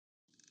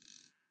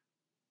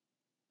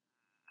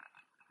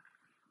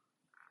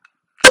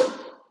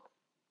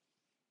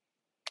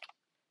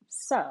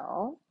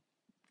So,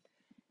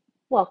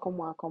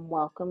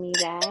 welcome, you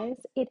guys.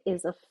 It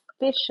is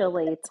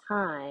officially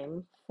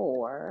time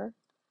for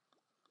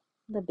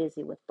the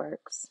Busy with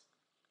Burks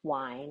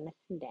Wind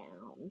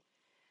Down.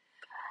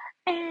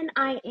 And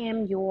I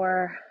am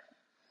your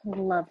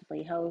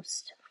lovely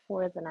host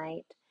for the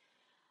night,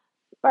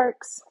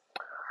 Burks.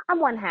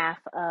 I'm one half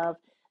of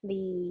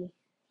the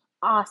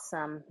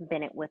awesome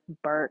Bennett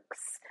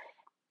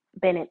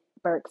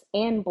Burks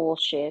and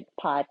Bullshit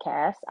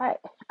podcast. I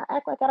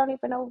act like I don't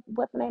even know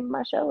what the name of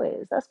my show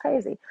is. That's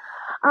crazy.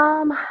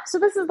 So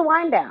this is the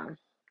wind down,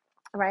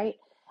 right?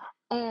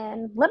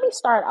 And let me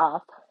start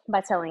off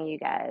by telling you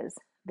guys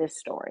this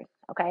story,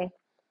 okay?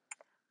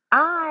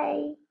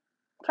 I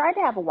tried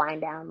to have a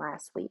wind down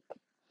last week.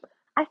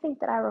 I think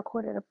that I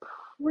recorded a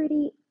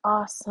pretty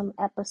awesome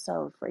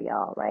episode for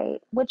y'all, right?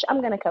 Which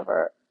I'm going to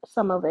cover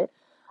some of it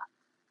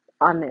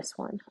on this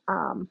one.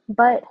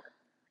 But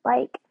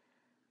like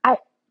I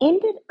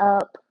ended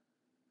up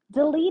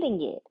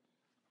deleting it.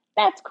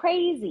 That's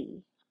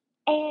crazy.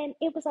 And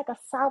it was like a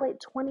solid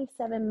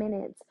 27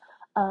 minutes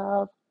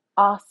of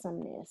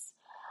awesomeness.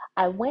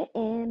 I went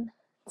in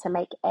to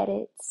make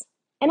edits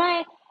and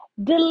I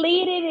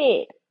deleted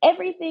it.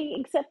 Everything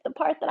except the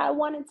part that I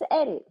wanted to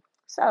edit.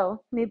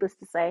 So, needless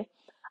to say,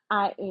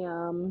 I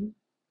am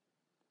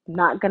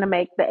not going to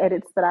make the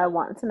edits that I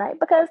want tonight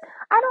because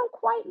I don't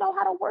quite know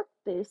how to work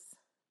this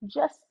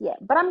just yet.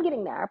 But I'm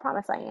getting there. I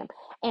promise I am.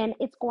 And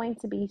it's going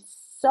to be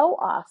so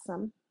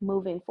awesome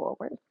moving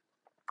forward.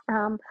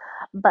 Um,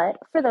 but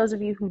for those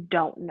of you who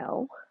don't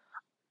know,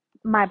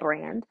 my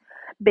brand,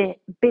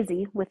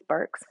 Busy with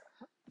Burks,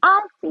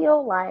 I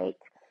feel like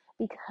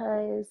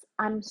because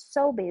I'm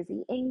so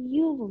busy and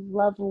you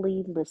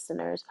lovely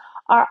listeners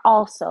are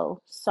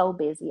also so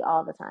busy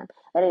all the time,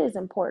 that it is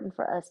important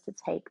for us to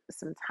take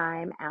some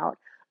time out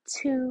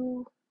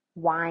to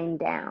wind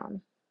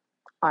down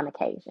on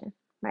occasion,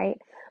 right?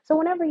 So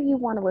whenever you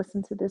want to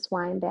listen to this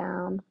wind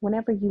down,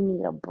 whenever you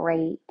need a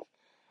break,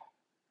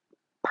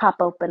 pop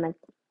open a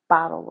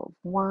bottle of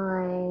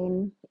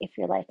wine. If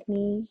you're like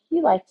me,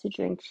 you like to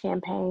drink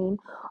champagne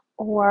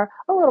or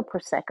a little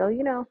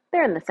prosecco.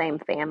 They're in the same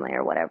family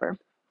or whatever.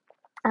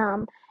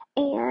 Um,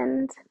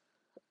 and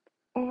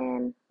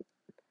and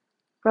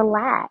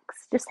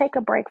relax. Just take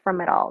a break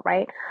from it all,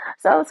 right?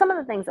 So some of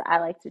the things that I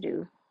like to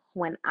do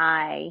when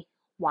I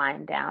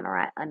wind down or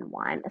I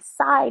unwind,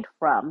 aside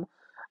from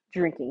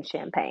drinking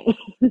champagne,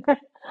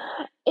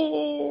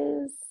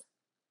 is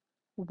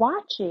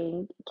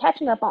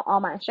catching up on all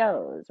my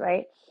shows,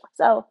 right?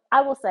 So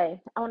I will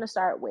say, I want to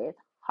start with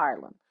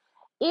Harlem.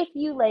 If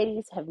you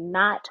ladies have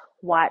not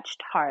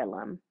watched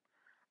Harlem,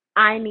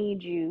 I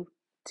need you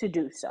to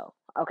do so,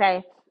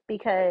 okay?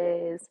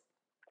 Because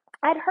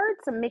I'd heard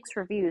some mixed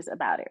reviews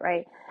about it,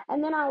 right?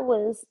 And then I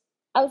was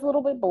a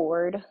little bit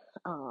bored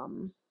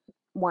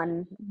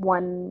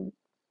one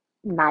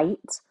night,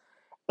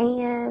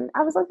 and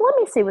I was like, let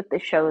me see what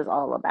this show is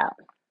all about.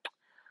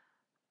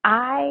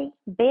 I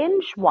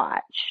binge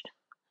watched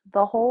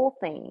the whole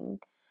thing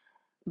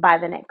by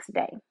the next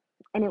day,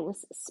 and it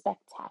was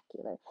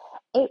spectacular.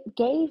 It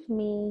gave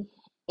me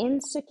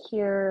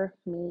Insecure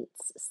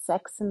meets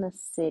Sex in the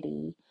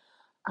City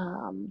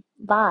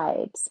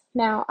vibes.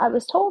 Now, I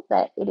was told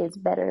that it is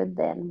better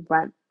than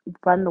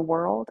Run the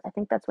World. I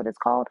think that's what it's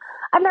called.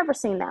 I've never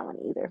seen that one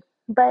either,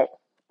 but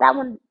that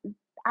one,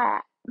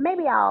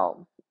 maybe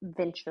I'll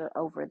venture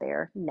over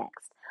there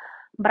next.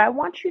 But I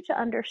want you to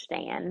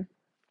understand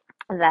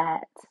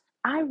that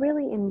I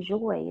really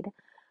enjoyed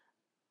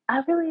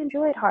I really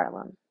enjoyed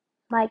Harlem.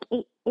 Like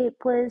it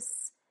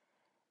was,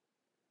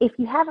 if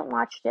you haven't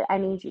watched it, I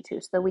need you to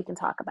so we can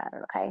talk about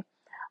it, okay?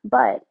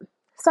 But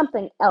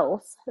something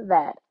else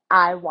that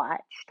I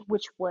watched,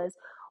 which was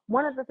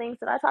one of the things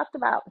that I talked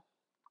about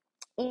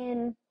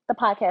in the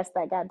podcast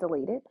that got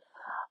deleted,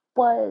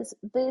 was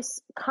this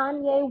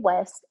Kanye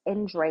West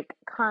and Drake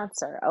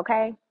concert,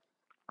 okay?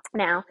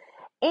 Now,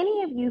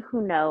 any of you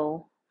who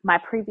know my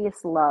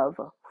previous love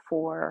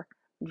for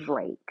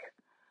Drake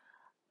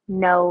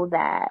know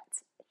that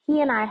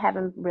he and I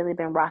haven't really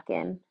been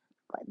rocking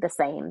the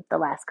same the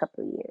last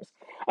couple of years.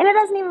 And it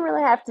doesn't even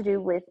really have to do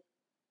with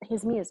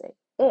his music.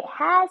 It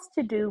has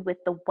to do with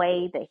the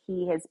way that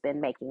he has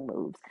been making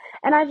moves.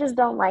 And I just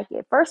don't like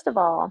it. First of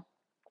all,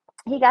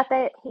 he got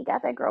that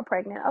girl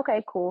pregnant.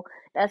 Okay, cool.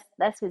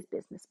 That's his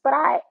business. But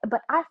I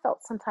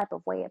felt some type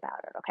of way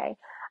about it, okay?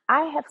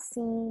 I have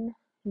seen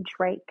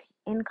Drake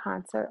in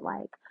concert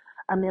like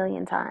a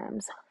million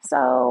times.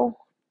 So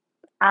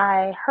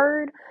I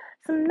heard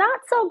some not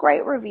so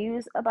great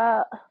reviews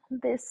about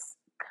this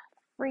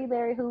Free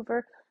Larry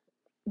Hoover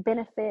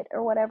benefit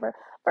or whatever.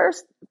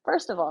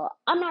 First of all,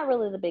 I'm not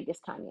really the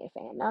biggest Kanye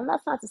fan. Now,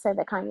 that's not to say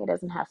that Kanye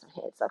doesn't have some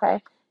hits,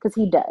 okay? Because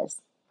he does.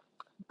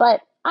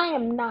 But I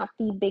am not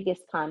the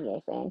biggest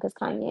Kanye fan because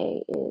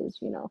Kanye is,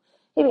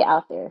 he be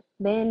out there.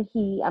 Then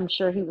I'm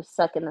sure he was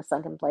stuck in the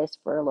sunken place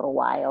for a little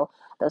while.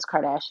 Those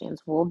Kardashians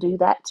will do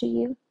that to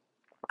you.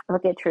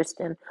 Look at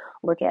Tristan.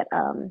 Look at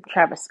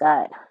Travis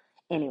Scott.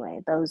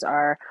 Anyway, those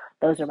are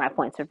my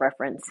points of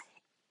reference.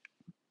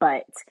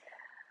 But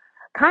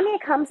Kanye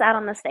comes out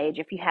on the stage,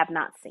 if you have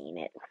not seen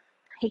it.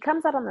 He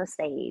comes out on the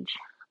stage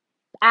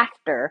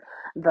after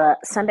the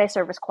Sunday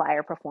service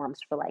choir performs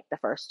for like the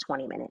first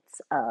 20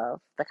 minutes of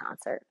the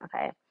concert.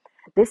 Okay.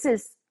 This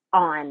is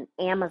on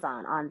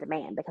Amazon on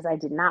demand because I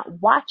did not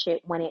watch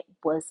it when it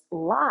was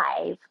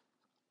live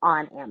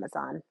on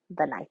Amazon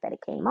the night that it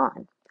came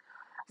on.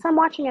 So I'm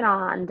watching it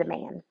on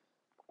demand.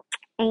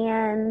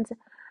 And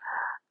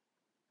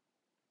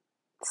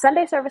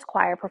Sunday service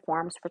choir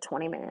performs for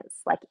 20 minutes,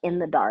 like in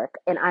the dark.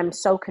 And I'm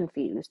so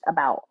confused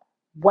about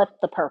what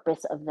the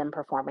purpose of them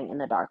performing in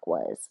the dark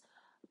was.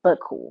 But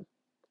cool.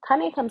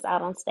 Kanye comes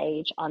out on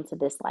stage onto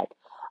this like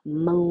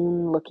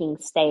moon looking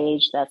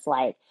stage that's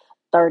like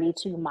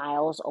 32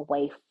 miles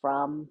away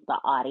from the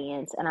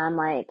audience. And I'm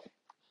like,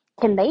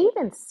 can they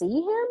even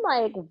see him?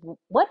 Like,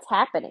 what's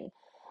happening?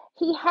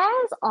 He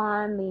has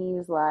on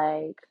these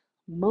like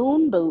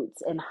moon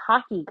boots and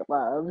hockey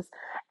gloves,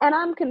 and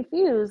I'm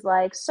confused.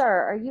 Like, sir,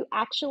 are you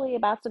actually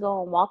about to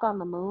go and walk on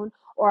the moon,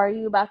 or are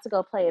you about to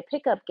go play a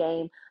pickup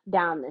game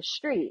down the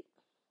street?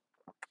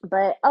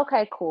 But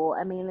okay, cool.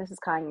 I mean, this is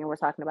Kanye we're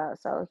talking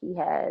about, so he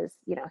has,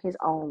 his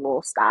own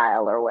little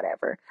style or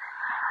whatever.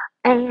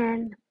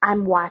 And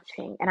I'm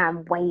watching and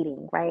I'm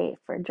waiting, right,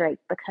 for Drake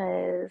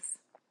because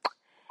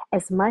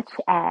as much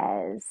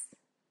as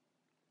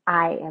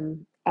I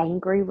am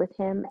angry with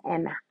him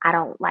and I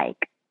don't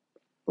like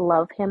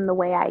love him the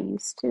way I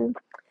used to,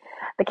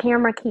 the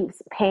camera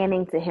keeps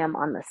panning to him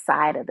on the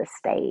side of the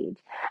stage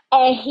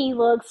and he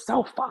looks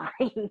so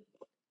fine.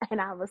 And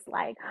I was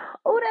like,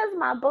 oh, that's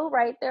my boo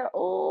right there.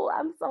 Oh,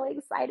 I'm so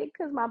excited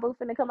because my boo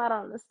finna come out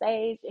on the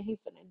stage and he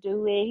finna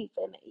do it.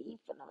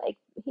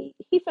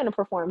 He finna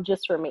perform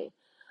just for me.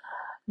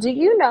 Do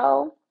you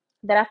know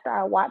that after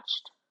I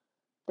watched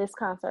this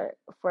concert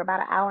for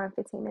about an hour and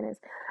 15 minutes,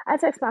 I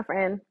text my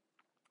friend.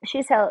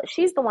 She's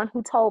the one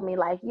who told me,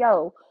 like,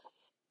 yo,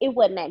 it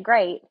wasn't that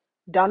great.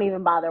 Don't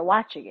even bother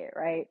watching it,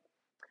 right?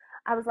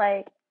 I was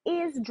like,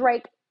 is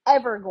Drake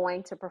ever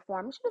going to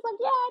perform? She was like,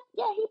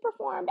 yeah, he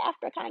performed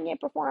after Kanye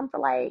performed for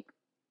like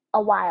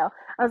a while.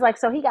 I was like,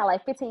 so he got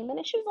like 15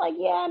 minutes? She was like,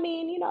 yeah, I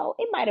mean,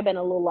 it might have been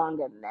a little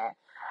longer than that.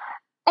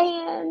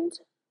 And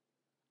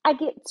I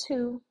get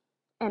to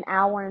an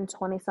hour and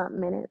 20 something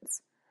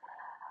minutes.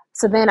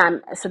 So then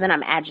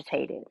I'm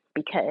agitated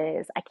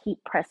because I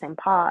keep pressing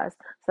pause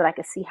so that I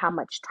can see how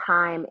much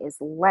time is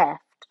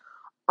left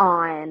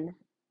on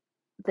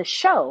the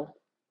show.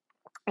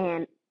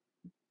 And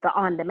the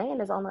on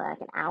demand is only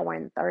like an hour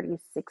and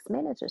 36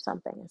 minutes or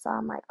something. And so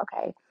I'm like,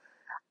 okay,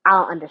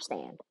 I'll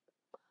understand.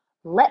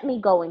 Let me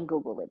go and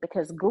Google it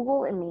because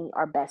Google and me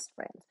are best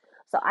friends.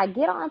 So I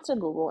get onto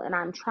Google and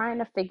I'm trying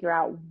to figure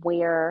out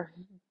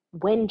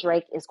when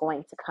Drake is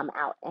going to come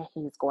out and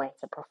he's going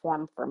to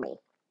perform for me.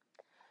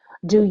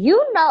 Do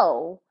you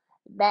know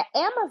that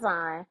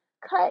Amazon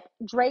cut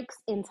Drake's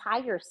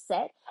entire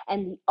set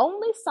and the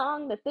only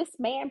song that this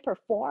man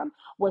performed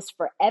was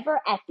Forever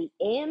at the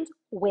End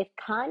with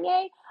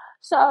Kanye?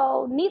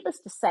 So, needless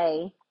to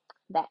say,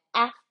 that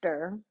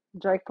after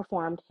Drake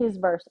performed his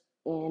verse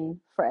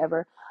in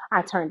Forever,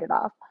 I turned it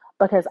off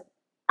because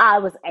I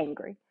was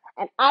angry.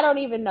 And I don't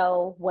even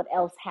know what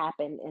else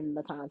happened in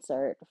the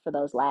concert for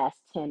those last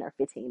 10 or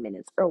 15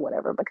 minutes or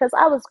whatever because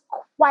I was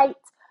quite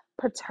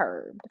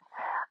perturbed.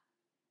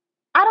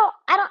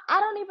 I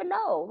don't even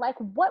know. Like,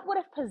 what would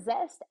have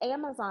possessed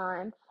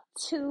Amazon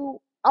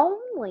to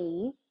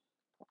only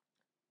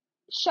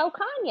show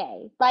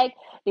Kanye? Like,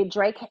 did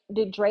Drake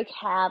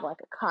have like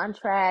a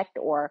contract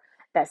or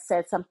that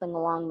said something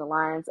along the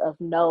lines of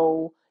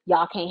no,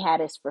 y'all can't have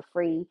this for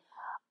free?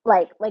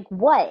 Like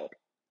what?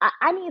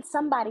 I need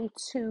somebody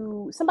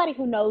who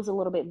knows a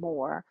little bit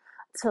more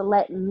to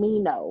let me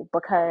know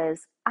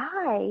because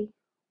I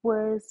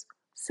was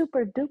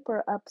super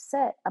duper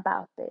upset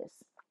about this.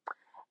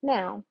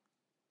 Now,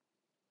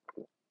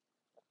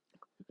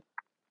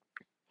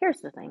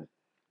 here's the thing.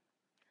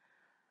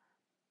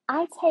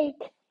 I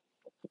take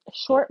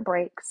short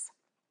breaks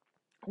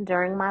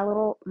during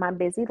my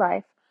busy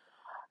life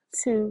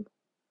to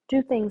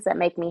do things that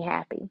make me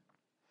happy.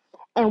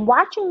 And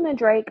watching the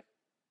Drake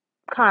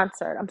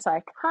concert, I'm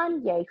sorry,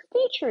 Kanye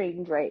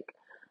featuring Drake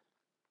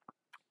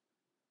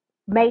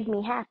made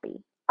me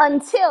happy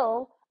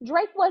until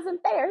Drake wasn't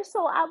there,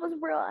 so I was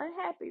real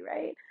unhappy,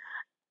 right?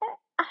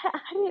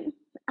 I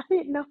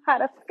didn't know how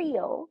to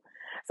feel.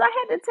 So I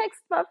had to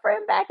text my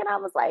friend back and I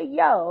was like,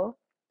 "Yo,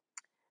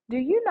 do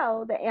you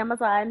know that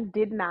Amazon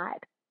did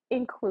not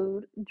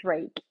include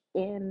Drake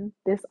in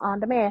this on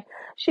demand?"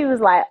 She was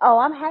like, "Oh,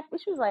 I'm happy."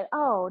 She was like,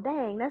 "Oh,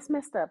 dang, that's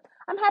messed up.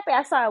 I'm happy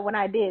I saw it when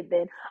I did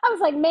then." I was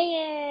like,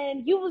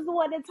 "Man, you was the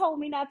one that told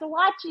me not to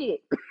watch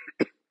it."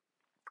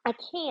 I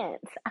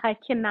can't. I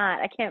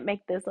cannot. I can't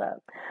make this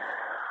up.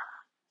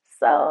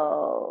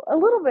 So, a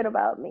little bit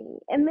about me.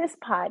 In this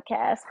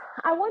podcast,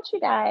 I want you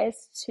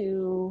guys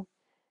to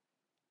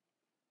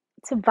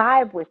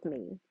vibe with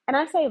me. And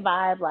I say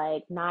vibe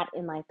like not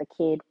in like the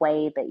kid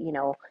way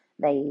that,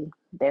 they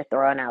they're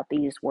throwing out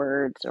these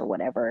words or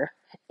whatever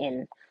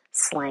in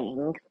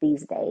slang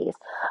these days.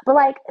 But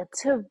like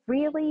to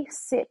really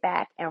sit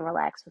back and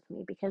relax with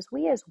me, because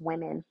we as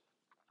women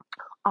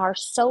are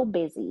so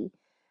busy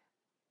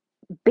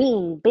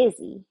being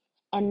busy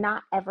and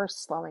not ever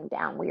slowing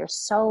down. We are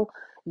so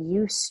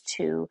used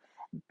to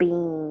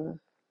being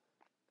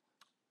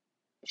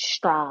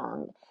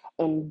strong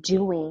and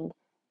doing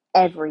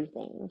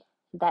everything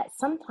that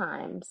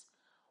sometimes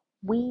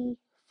we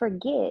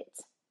forget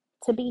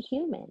to be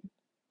human.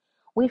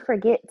 We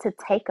forget to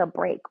take a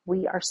break.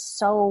 We are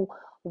so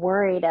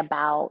worried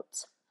about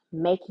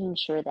making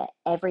sure that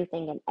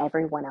everything and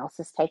everyone else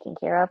is taken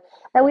care of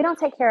that we don't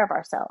take care of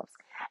ourselves.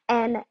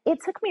 And it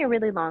took me a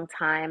really long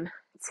time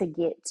to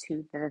get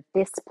to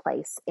this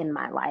place in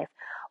my life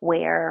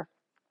where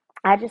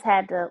I just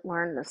had to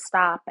learn to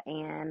stop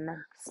and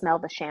smell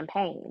the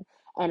champagne.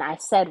 And I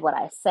said what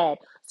I said.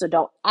 So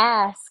don't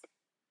ask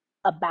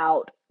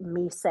about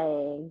me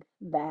saying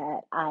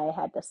that I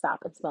had to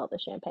stop and smell the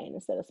champagne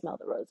instead of smell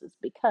the roses,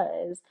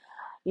 because,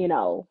 you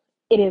know,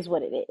 it is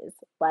what it is.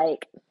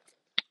 Like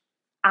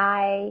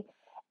I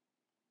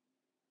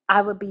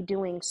I would be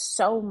doing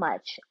so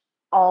much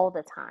all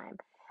the time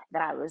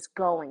that I was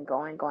going.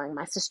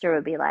 My sister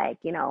would be like,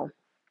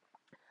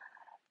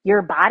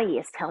 your body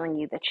is telling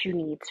you that you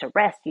need to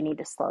rest, you need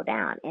to slow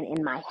down. And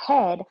in my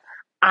head,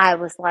 I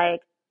was like,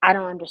 I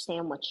don't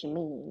understand what you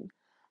mean.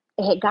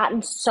 It had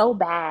gotten so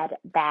bad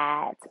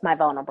that my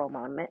vulnerable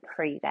moment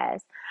for you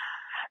guys,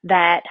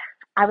 that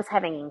I was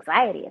having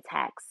anxiety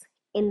attacks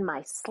in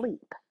my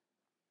sleep,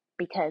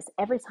 because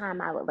every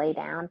time I would lay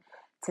down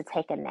to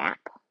take a nap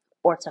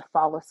or to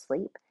fall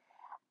asleep,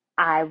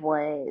 I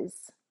was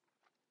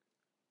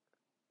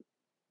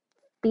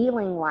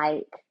feeling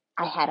like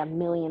I had a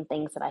million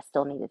things that I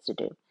still needed to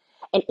do.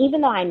 And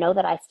even though I know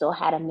that I still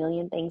had a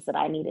million things that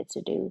I needed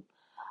to do,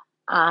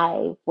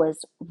 I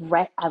was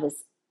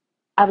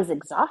I was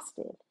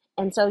exhausted.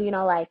 And so,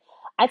 like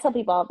I tell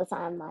people all the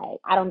time, like,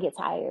 I don't get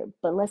tired,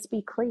 but let's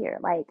be clear.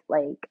 Like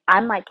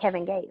I'm like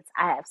Kevin Gates.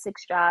 I have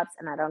 6 jobs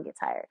and I don't get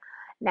tired.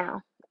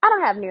 Now, I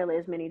don't have nearly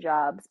as many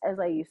jobs as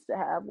I used to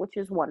have, which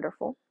is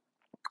wonderful.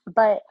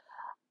 But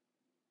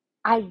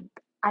I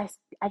I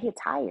I get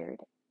tired,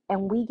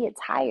 and we get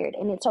tired,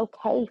 and it's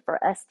okay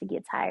for us to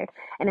get tired,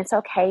 and it's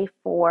okay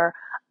for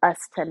us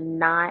to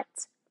not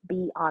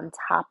be on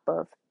top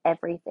of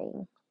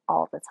everything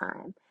all the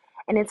time.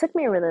 And it took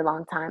me a really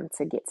long time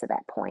to get to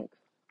that point.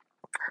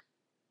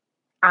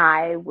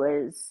 I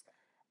was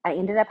I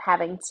ended up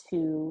having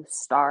to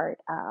start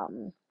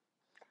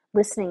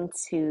listening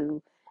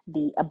to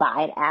the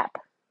Abide app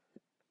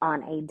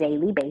on a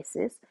daily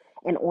basis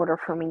in order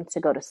for me to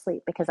go to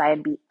sleep, because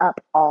I'd be up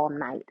all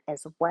night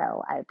as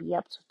well. I'd be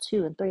up to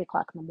 2 and 3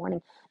 o'clock in the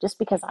morning just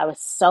because I was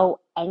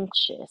so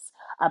anxious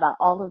about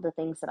all of the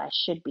things that I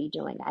should be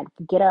doing. I'd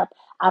get up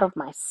out of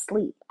my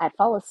sleep. I'd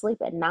fall asleep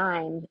at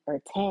 9 or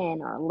 10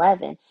 or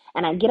 11,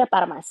 and I'd get up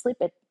out of my sleep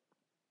at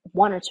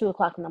 1 or 2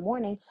 o'clock in the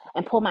morning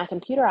and pull my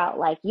computer out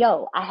like,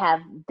 yo, I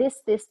have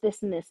this,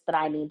 and this that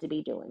I need to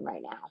be doing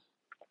right now.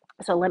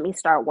 So let me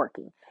start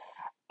working.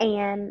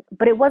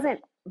 But it wasn't,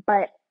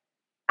 but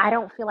I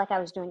don't feel like I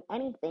was doing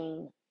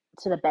anything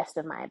to the best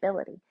of my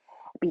ability,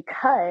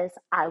 because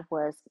I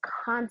was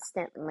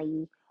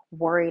constantly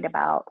worried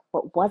about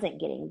what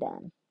wasn't getting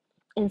done,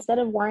 instead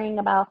of worrying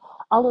about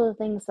all of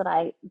the things that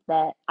I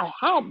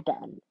had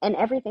done and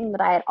everything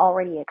that I had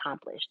already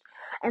accomplished.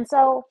 And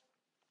so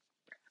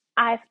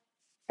I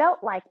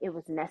felt like it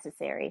was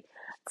necessary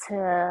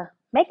to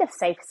make a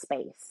safe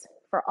space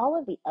for all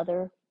of the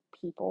other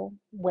people,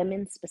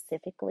 women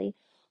specifically,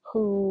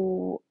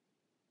 who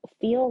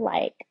feel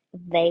like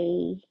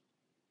they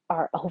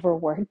are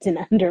overworked and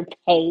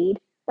underpaid.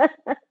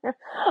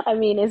 I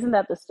mean, isn't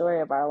that the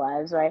story of our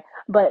lives, right?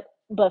 But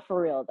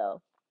for real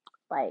though,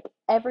 like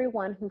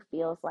everyone who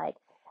feels like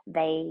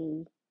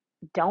they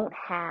don't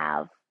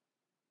have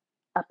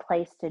a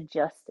place to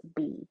just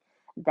be,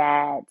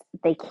 that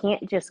they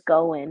can't just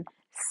go and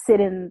sit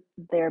in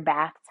their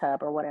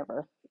bathtub or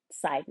whatever.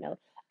 Side note,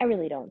 I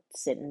really don't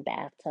sit in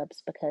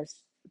bathtubs because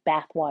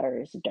bath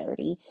water is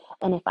dirty.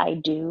 And if I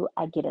do,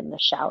 I get in the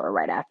shower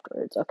right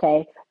afterwards,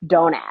 okay?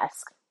 Don't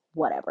ask,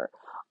 whatever.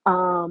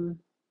 Um,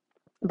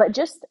 but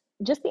just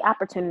the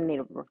opportunity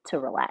to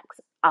relax,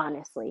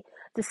 honestly,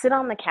 to sit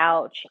on the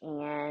couch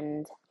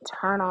and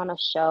turn on a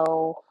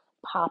show,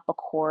 pop a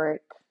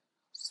cork,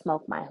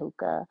 smoke my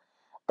hookah.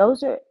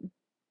 Those are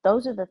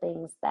those are the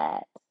things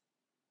that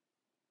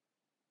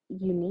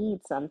you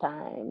need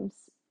sometimes.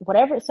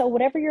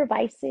 Whatever your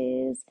vice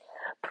is,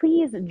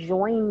 please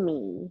join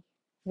me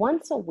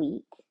once a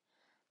week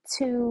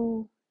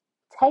to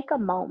take a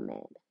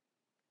moment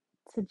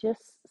to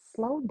just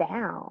slow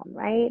down,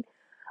 right?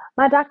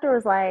 My doctor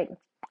was like,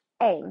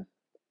 "Hey,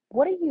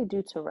 what do you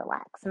do to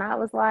relax?" And I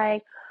was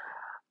like,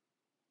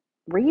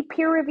 read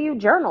peer reviewed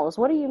journals.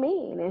 What do you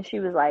mean? And she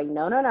was like,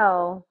 no, no,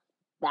 no,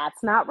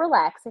 that's not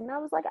relaxing. And I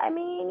was like, I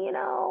mean,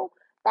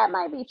 that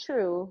might be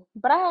true,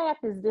 but I have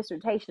this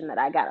dissertation that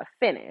I got to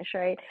finish,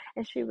 right?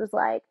 And she was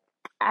like,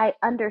 I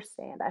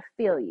understand. I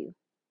feel you.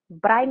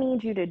 but I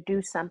need you to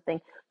do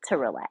something to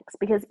relax.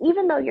 Because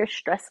even though your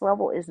stress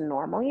level is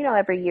normal,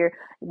 every year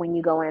when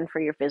you go in for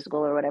your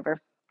physical or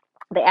whatever,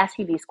 they ask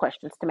you these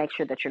questions to make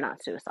sure that you're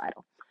not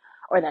suicidal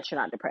or that you're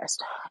not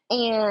depressed.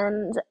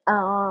 And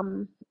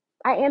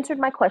I answered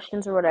my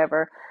questions or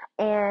whatever,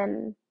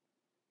 and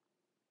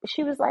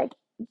she was like,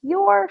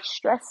 your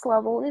stress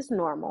level is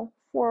normal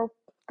for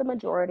the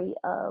majority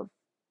of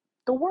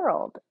the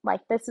world.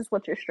 Like, this is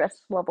what your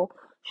stress level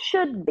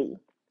should be.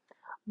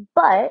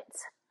 But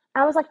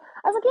I was like,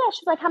 yeah.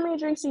 She's like, how many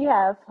drinks do you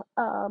have?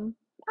 I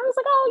was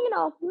like,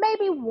 oh,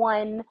 maybe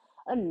one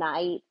a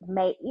night,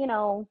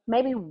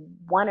 maybe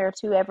one or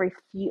two every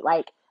few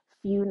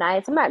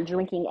nights. I'm not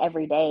drinking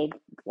every day.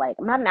 Like,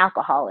 I'm not an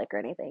alcoholic or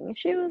anything. And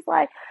she was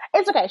like,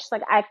 it's okay. She's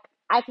like,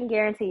 I can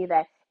guarantee you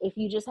that if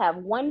you just have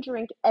one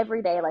drink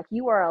every day, like,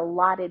 you are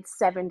allotted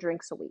 7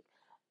 drinks a week.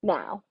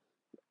 Now,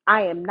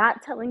 I am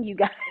not telling you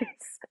guys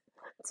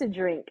to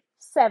drink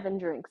 7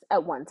 drinks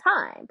at one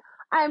time.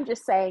 I'm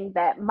just saying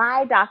that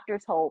my doctor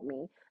told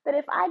me that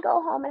if I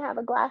go home and have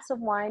a glass of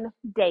wine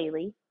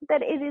daily,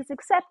 that it is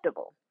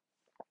acceptable.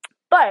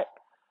 But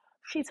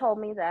she told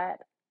me that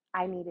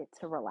I needed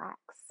to relax.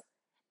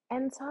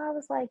 And so I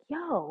was like,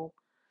 yo,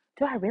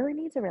 do I really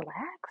need to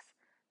relax?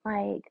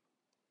 Like,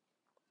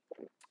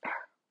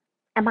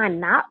 am I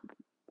not,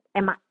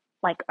 am I,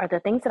 like, are the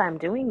things that I'm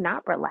doing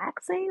not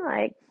relaxing?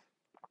 Like,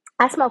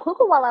 I smoke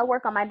hookah while I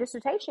work on my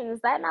dissertation.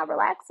 Is that not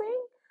relaxing?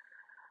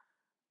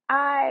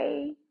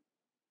 I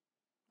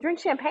drink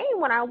champagne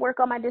when I work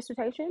on my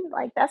dissertation.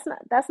 Like, that's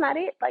not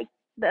it. Like,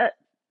 the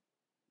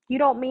you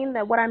don't mean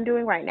that what I'm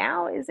doing right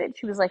now is it?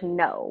 She was like,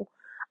 no.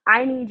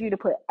 I need you to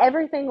put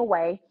everything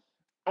away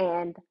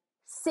and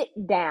sit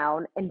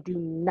down and do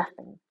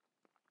nothing.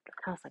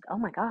 I was like, oh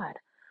my God,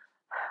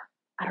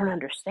 I don't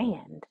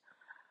understand.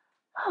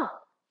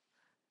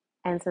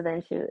 And so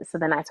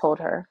then I told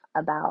her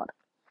about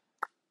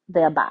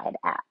the Abide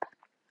app,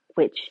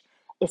 which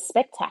is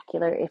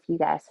spectacular if you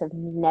guys have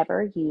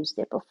never used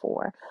it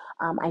before.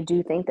 I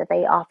do think that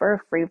they offer a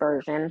free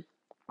version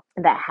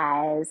that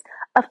has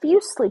a few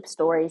sleep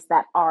stories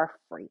that are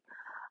free.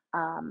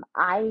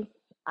 I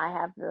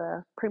have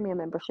the premium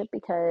membership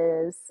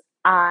because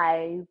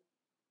I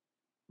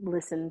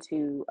listen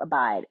to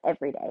Abide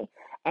every day,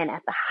 and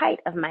at the height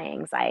of my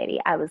anxiety,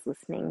 I was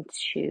listening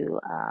to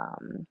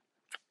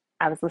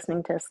a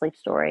sleep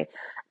story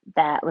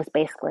that was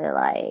basically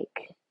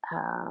like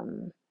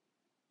um,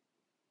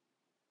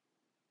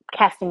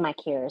 casting my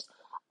cares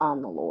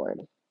on the Lord,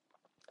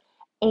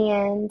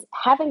 and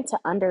having to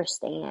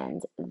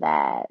understand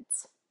that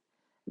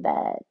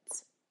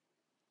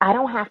I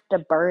don't have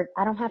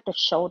to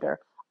shoulder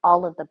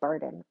all of the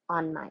burden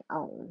on my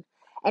own.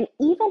 And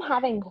even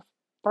having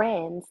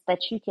friends that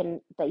you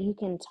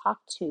can talk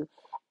to,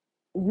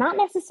 not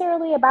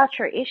necessarily about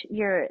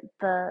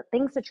the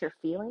things that you're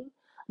feeling,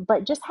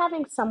 but just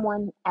having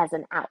someone as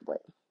an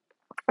outlet.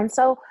 And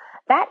so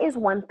that is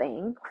one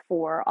thing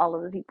for all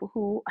of the people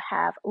who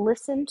have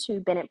listened to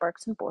Bennett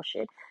Burks and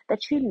Bullshit,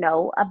 that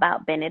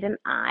about Bennett and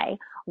I.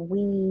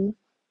 We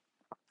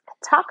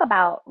talk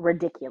about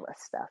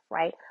ridiculous stuff,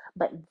 right?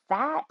 But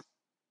that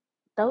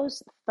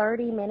those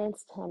 30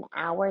 minutes to an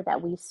hour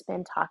that we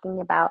spend talking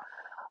about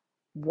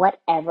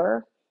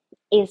whatever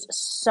is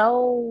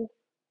so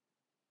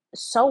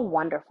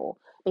wonderful,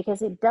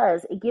 because it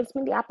gives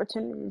me the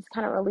opportunity to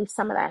kind of release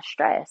some of that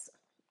stress.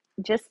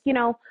 Just,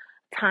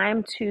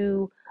 time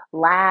to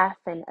laugh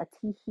and a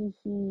tee hee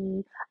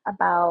hee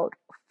about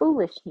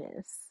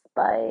foolishness.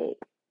 But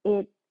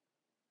it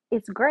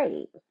it's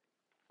great.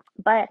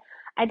 But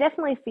I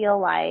definitely feel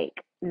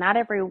like not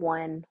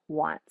everyone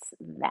wants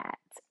that.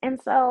 And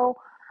so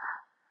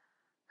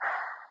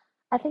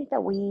I think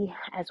that we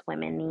as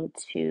women need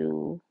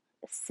to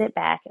sit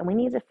back and we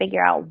need to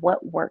figure out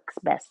what works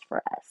best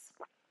for us.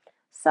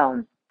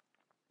 So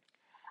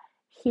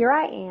here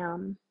I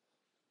am,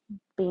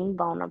 being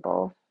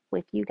vulnerable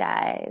with you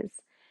guys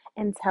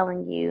and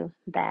telling you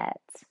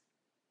that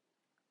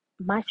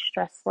my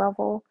stress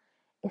level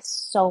is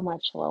so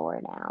much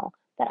lower now,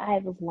 that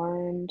I've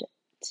learned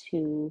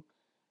to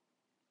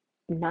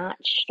not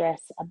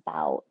stress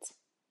about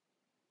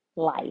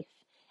life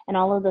and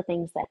all of the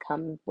things that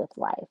come with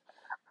life.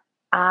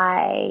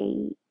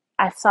 I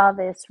I saw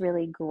this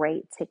really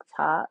great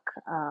TikTok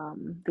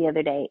the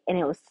other day,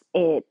 and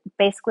it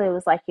basically, it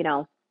was like,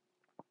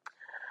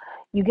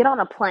 you get on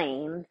a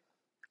plane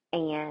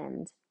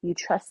and you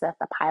trust that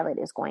the pilot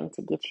is going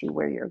to get you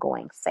where you're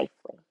going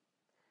safely.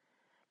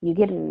 You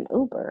get in an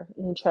Uber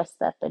and you trust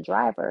that the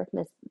driver,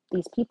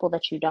 these people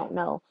that you don't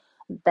know,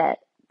 that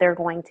they're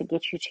going to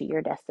get you to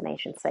your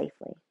destination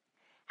safely.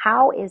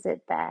 How is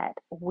it that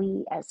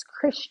we as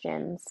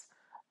Christians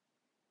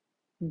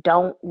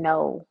don't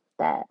know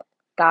that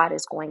God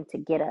is going to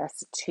get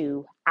us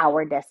to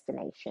our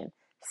destination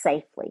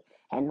safely,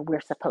 and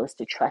we're supposed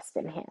to trust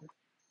in Him,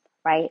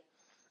 right?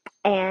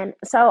 And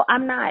so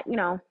I'm not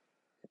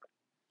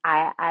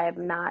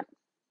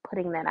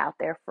putting that out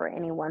there for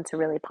anyone to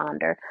really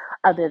ponder,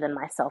 other than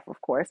myself, of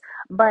course.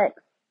 But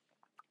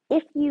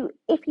if you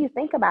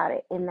think about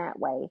it in that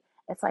way,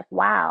 it's like,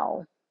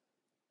 wow,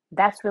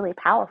 that's really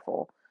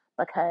powerful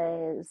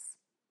because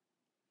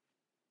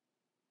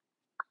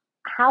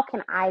how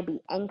can I be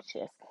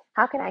anxious?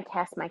 How can I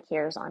cast my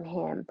cares on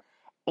him?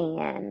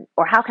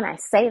 Or how can I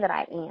say that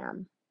I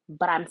am,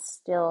 but I'm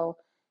still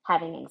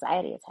having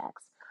anxiety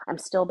attacks? I'm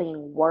still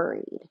being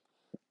worried.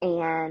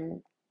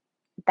 And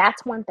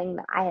that's one thing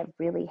that I have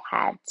really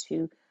had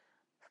to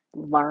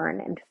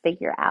learn and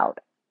figure out,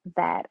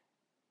 that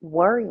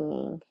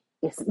worrying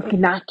is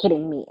not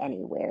getting me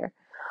anywhere.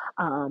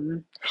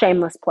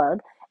 Shameless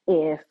plug,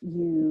 if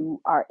you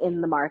are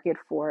in the market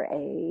for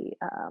a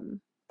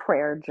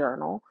prayer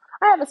journal,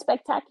 I have a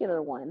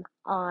spectacular one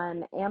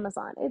on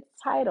Amazon. It's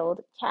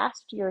titled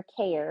Cast Your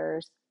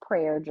Cares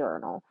Prayer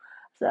Journal.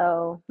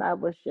 So that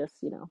was just,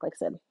 like I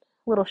said,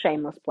 little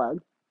shameless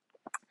plug.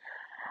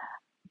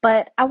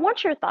 But I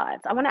want your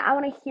thoughts. I want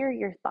to hear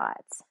your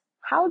thoughts.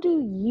 How do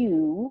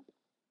you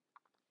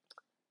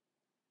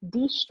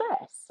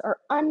de-stress or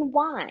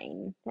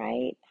unwind,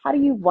 right? How do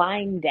you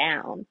wind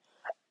down?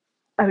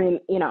 I mean,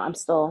 I'm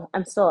still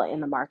in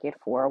the market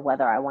for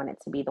whether I want it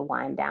to be the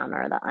wind down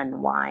or the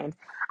unwind.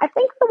 I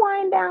think the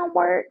wind down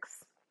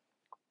works.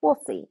 We'll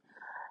see.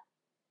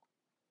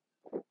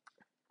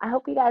 I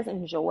hope you guys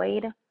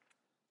enjoyed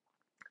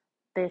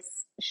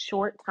this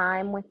short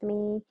time with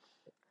me,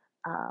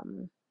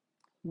 um,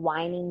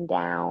 winding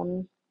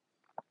down.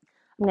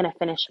 I'm gonna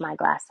finish my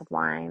glass of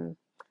wine,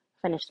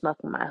 finish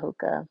smoking my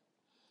hookah,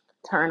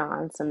 turn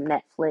on some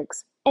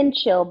Netflix, and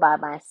chill by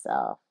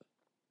myself.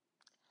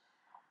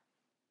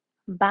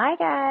 Bye,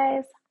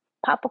 guys.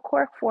 Pop a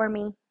cork for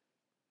me.